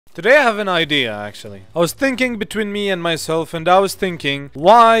Today I have an idea, actually. I was thinking between me and myself, and I was thinking,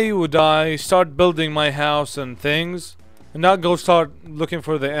 why would I start building my house and things and not go start looking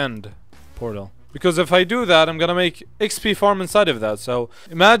for the end portal? Because if I do that, I'm gonna make XP farm inside of that. So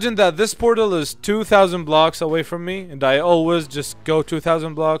imagine that this portal is 2,000 blocks away from me, and I always just go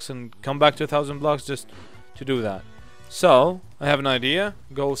 2,000 blocks and come back 2,000 blocks just to do that. So I have an idea.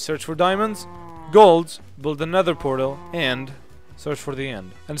 Go search for diamonds, golds, build another portal, and search for the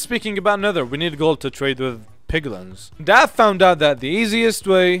end. And speaking about nether, we need gold to trade with piglins. Dad found out that the easiest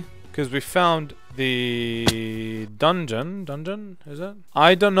way, because we found the dungeon, is it?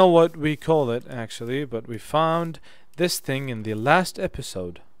 I don't know what we call it actually, but we found this thing in the last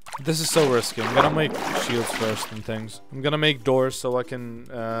episode. This is so risky. I'm gonna make shields first and things. I'm gonna make doors so I can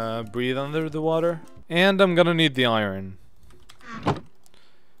breathe under the water. And I'm gonna need the iron.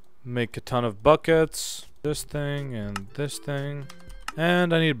 Make a ton of buckets. This thing and this thing.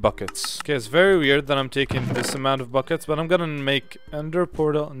 And I need buckets. Okay, it's very weird that I'm taking this amount of buckets, but I'm gonna make nether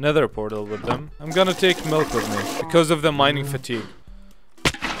portal with them. I'm gonna take milk with me because of the mining fatigue.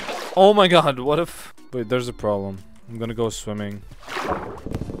 Oh my god, what if... Wait, there's a problem. I'm gonna go swimming.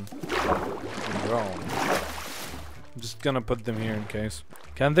 Bro. I'm just gonna put them here in case.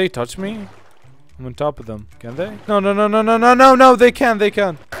 Can they touch me? I'm on top of them. Can they? No, they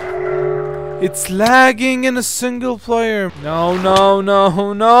can. It's lagging in a single player.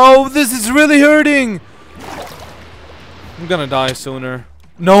 No, this is really hurting. I'm gonna die sooner.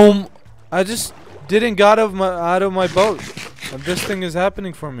 No, I just didn't get out of my boat. And this thing is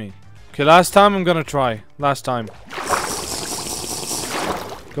happening for me. Okay, last time I'm gonna try. Last time.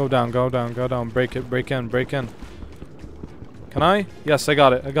 Go down. Break in. Can I? Yes, I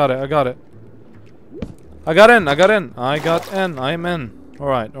got it. I got in. I'm in.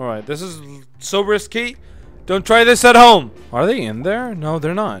 Alright. This is so risky. Don't try this at home. Are they in there? No,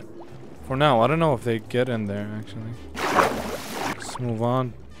 they're not. For now, I don't know if they get in there, actually. Let's move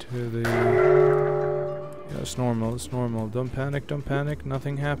on to the... Yeah, it's normal. Don't panic.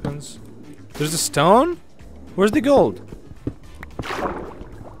 Nothing happens. There's a stone? Where's the gold?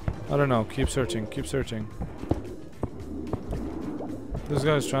 I don't know. Keep searching. This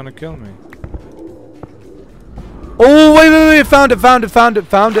guy's trying to kill me. Oh, wait. Found it.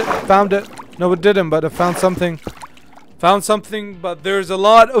 No, it didn't, but I found something. But there's a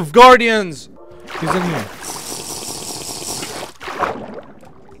lot of guardians. He's in here.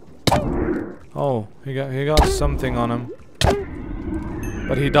 Oh, he got something on him.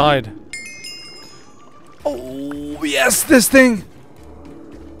 But he died. Oh, yes, this thing.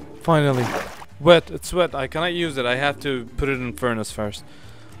 Finally. It's wet. I cannot use it. I have to put it in furnace first.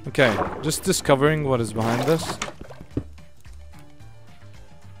 Okay, just discovering what is behind this.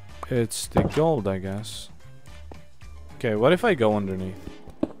 It's the gold, I guess. Okay, what if I go underneath?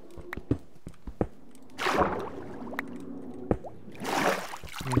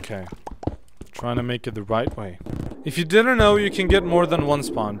 Okay. Trying to make it the right way. If you didn't know, you can get more than one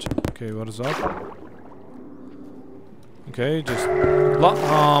sponge. Okay, what is up? Okay, just...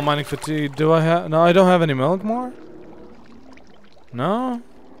 Oh, mining fatigue. Do I have... No, I don't have any milk more? No?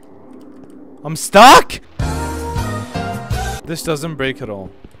 I'm stuck?! This doesn't break at all.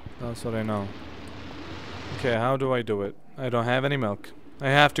 That's what I know. Okay, how do I do it? I don't have any milk. I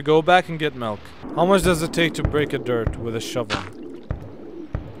have to go back and get milk. How much does it take to break a dirt with a shovel?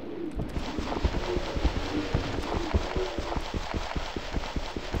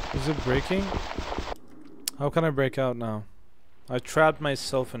 Is it breaking? How can I break out now? I trapped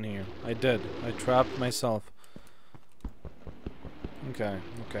myself in here. I did. I trapped myself. Okay.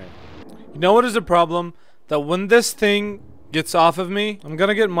 You know what is the problem? That when this thing gets off of me, I'm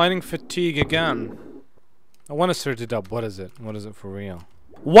gonna get mining fatigue again. I want to search it up. What is it? What is it for real?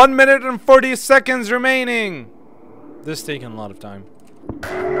 1 minute and 40 seconds remaining. This is taking a lot of time.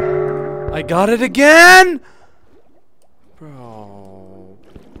 I got it again! Bro.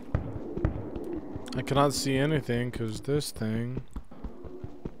 I cannot see anything because this thing.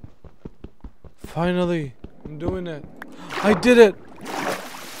 Finally, I'm doing it. I did it.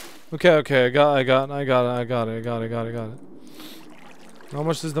 Okay, I got it. How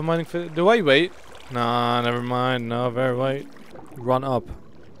much is the mining fit? Do I wait? Nah, never mind. No, very wait. Run up.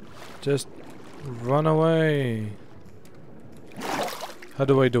 Just run away. How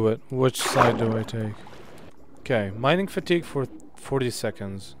do I do it? Which side do I take? Okay, mining fatigue for 40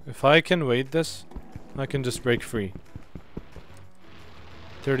 seconds. If I can wait this, I can just break free.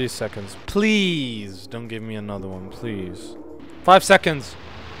 30 seconds. Please don't give me another one, please. 5 seconds.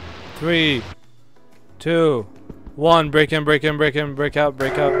 3, 2, 1. Break in, break out.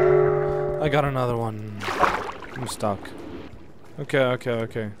 I got another one. I'm stuck.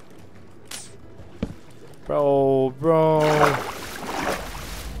 Okay. Bro.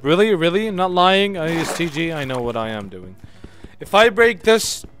 Really? Not lying? I use TG. I know what I am doing. If I break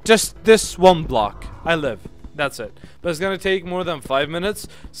this, just this one block, I live. That's it. But it's gonna take more than 5 minutes,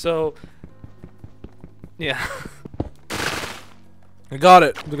 so... yeah. I got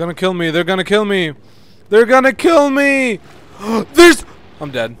it. They're gonna kill me. They're gonna kill me. They're gonna kill me! There's...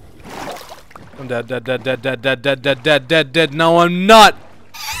 I'm dead. I'm dead. Dead. No, I'm not!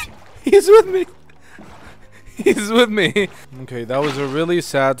 He's with me! He's with me! Okay, that was a really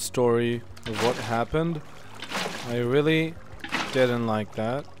sad story of what happened. I really didn't like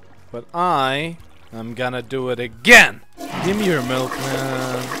that. But I'm gonna do it again! Give me your milk,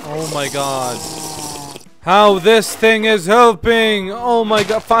 man. Oh my god. How this thing is helping! Oh my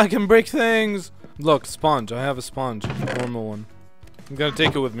god, if I can break things! Look, sponge. I have a sponge. Normal one. I'm gonna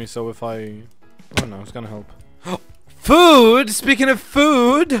take it with me, so if I... oh no, it's gonna help. Food! Speaking of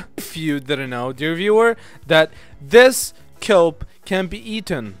food! If you didn't know, dear viewer, that this kelp can be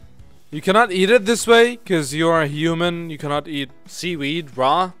eaten. You cannot eat it this way, because you are a human. You cannot eat seaweed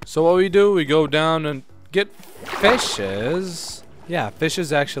raw. So what we do, we go down and get fishes. Yeah,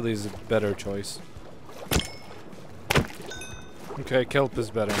 fishes actually is a better choice. Okay, kelp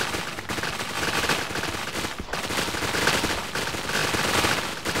is better.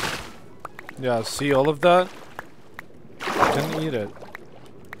 Yeah, see all of that? Can eat it.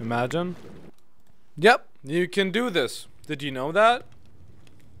 Imagine. Yep, you can do this. Did you know that?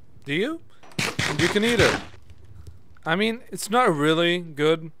 Do you? And you can eat it. I mean, it's not really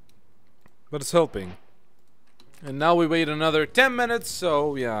good, but it's helping. And now we wait another 10 minutes,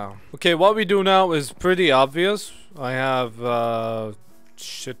 so yeah. Okay, what we do now is pretty obvious. I have a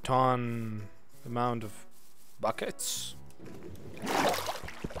shit ton amount of buckets.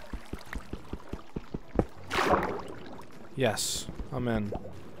 Yes, I'm in.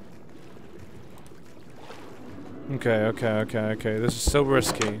 Okay. This is so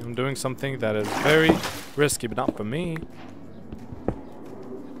risky. I'm doing something that is very risky, but not for me.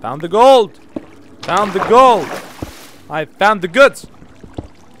 Found the gold! Found the gold! I found the goods!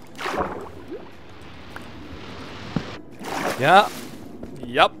 Yeah.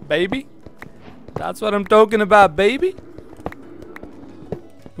 Yup, baby. That's what I'm talking about, baby.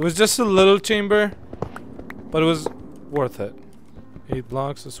 It was just a little chamber, but it was worth it. 8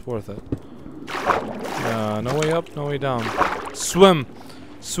 blocks is worth it. No way up, no way down. Swim!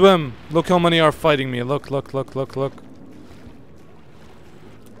 Swim! Look how many are fighting me. Look.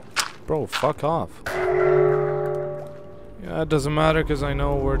 Bro, fuck off. Yeah, it doesn't matter because I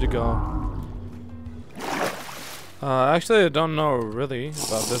know where to go. Actually, I don't know really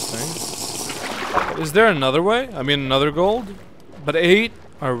about this thing. Is there another way? I mean, another gold? But 8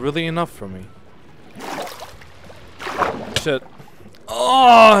 are really enough for me. Shit.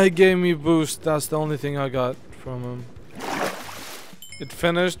 Oh, he gave me boost. That's the only thing I got from him. It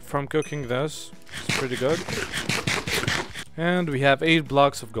finished from cooking this. It's pretty good. And we have 8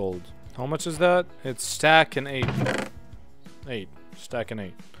 blocks of gold. How much is that? It's stack and 8. 8. Stack and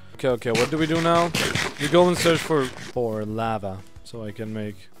 8. Okay, what do we do now? We go and search for lava. So I can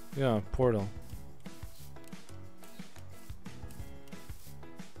make, yeah, portal.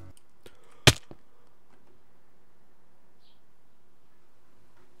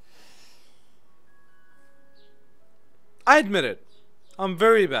 I admit it. I'm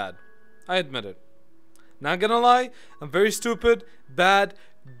very bad. I admit it. Not gonna lie, I'm very stupid, bad,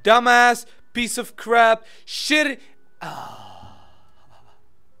 dumbass, piece of crap, shit.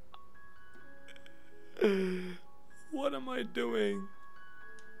 What am I doing?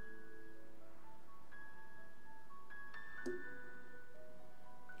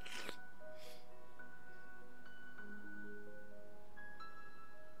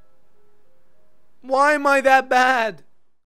 Why am I that bad?